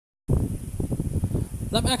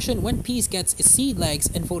live action One Piece gets its seed legs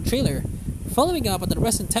and full trailer. Following up on the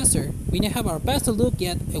recent teaser, we now have our best look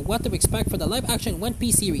yet at what to expect for the live action One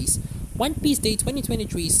Piece series. One Piece Day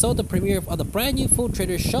 2023 saw the premiere of the brand new full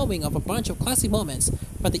trailer showing of a bunch of classic moments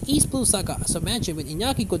from the East Blue Saga, as I mentioned, with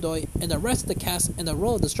Iñaki Godoy and the rest of the cast and the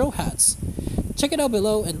role of the Straw Hats. Check it out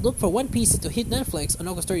below and look for One Piece to hit Netflix on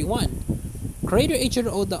August 31. Creator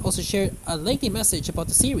Eiichiro Oda also shared a lengthy message about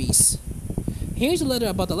the series. Here's a letter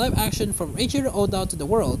about the live action from Eiichiro Oda to the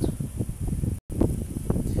world.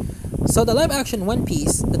 So the live action One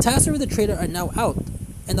Piece, the teaser and the trailer are now out,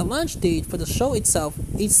 and the launch date for the show itself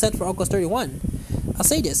is set for August 31. I'll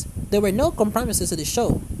say this, there were no compromises to the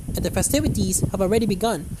show, and the festivities have already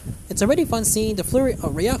begun. It's already fun seeing the flurry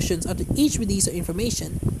of reactions after each release of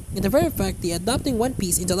information. And the very fact the adapting One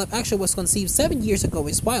Piece into live action was conceived 7 years ago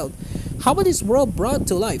is wild. How was this world brought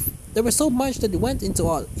to life? There was so much that went into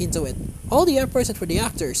it. All the efforts and for the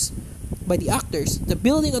actors. By the actors, the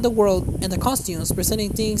building of the world and the costumes,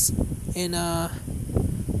 presenting things in a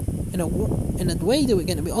way that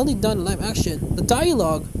can be only done in live action. The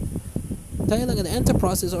dialogue and the entire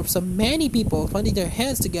process of so many people putting their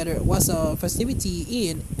hands together was a festivity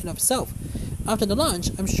in and of itself. After the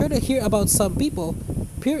launch, I'm sure to hear about some people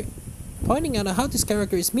pointing out how this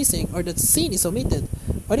character is missing or that scene is omitted,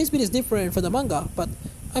 or this bit is different from the manga, but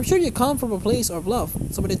I'm sure you come from a place of love,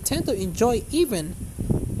 so they tend to enjoy even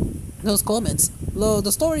those comments. Though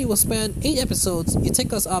the story will span 8 episodes, it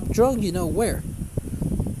takes us up drunk you know where.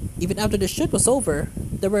 Even after the shoot was over,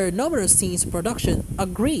 there were numerous scenes production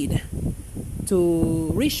agreed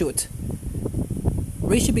to reshoot.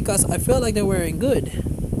 Because I felt like they were good.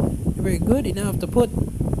 They were good enough to put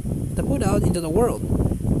out into the world.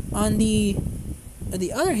 On the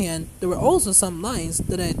other hand, there were also some lines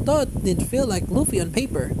that I thought didn't feel like Luffy on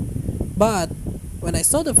paper. But when I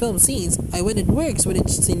saw the film scenes, I went it works with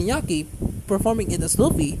Iñaki performing it as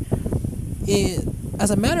Luffy.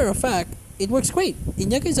 As a matter of fact, it works great.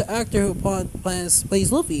 Iñaki is an actor who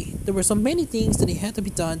plays Luffy. There were so many things that had to be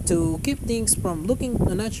done to keep things from looking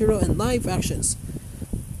natural in live actions.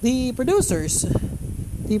 The producers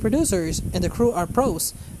and the crew are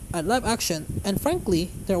pros at live action, and frankly,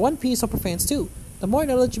 they're One Piece super fans too. The more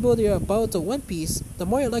knowledgeable they are about the One Piece, the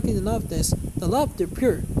more you're likely to love this. The love they're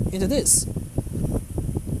pure into this.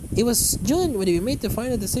 It was June when we made the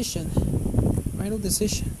final decision.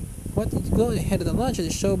 What did go ahead of the launch of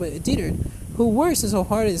the show, but Dieter, who works so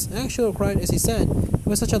hard as actual cried as he said, it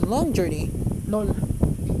was such a long journey. No,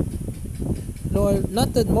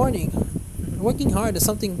 not that morning. Working hard is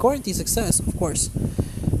something guarantees success, of course.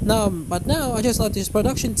 But now I just love this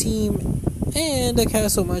production team and the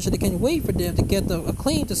cast so much that I can't wait for them to get the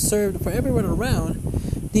acclaim to serve for everyone around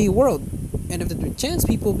the world. And if the chance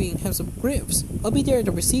people have some grips, I'll be there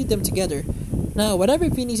to receive them together. Now, whatever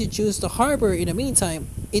feelings you choose to harbor in the meantime,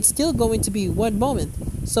 it's still going to be one moment.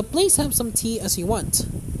 So please have some tea as you wait.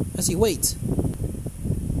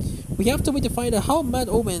 We have to wait to find out how Matt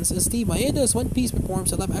Owens and Steve Maeda's One Piece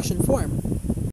performs in live action form.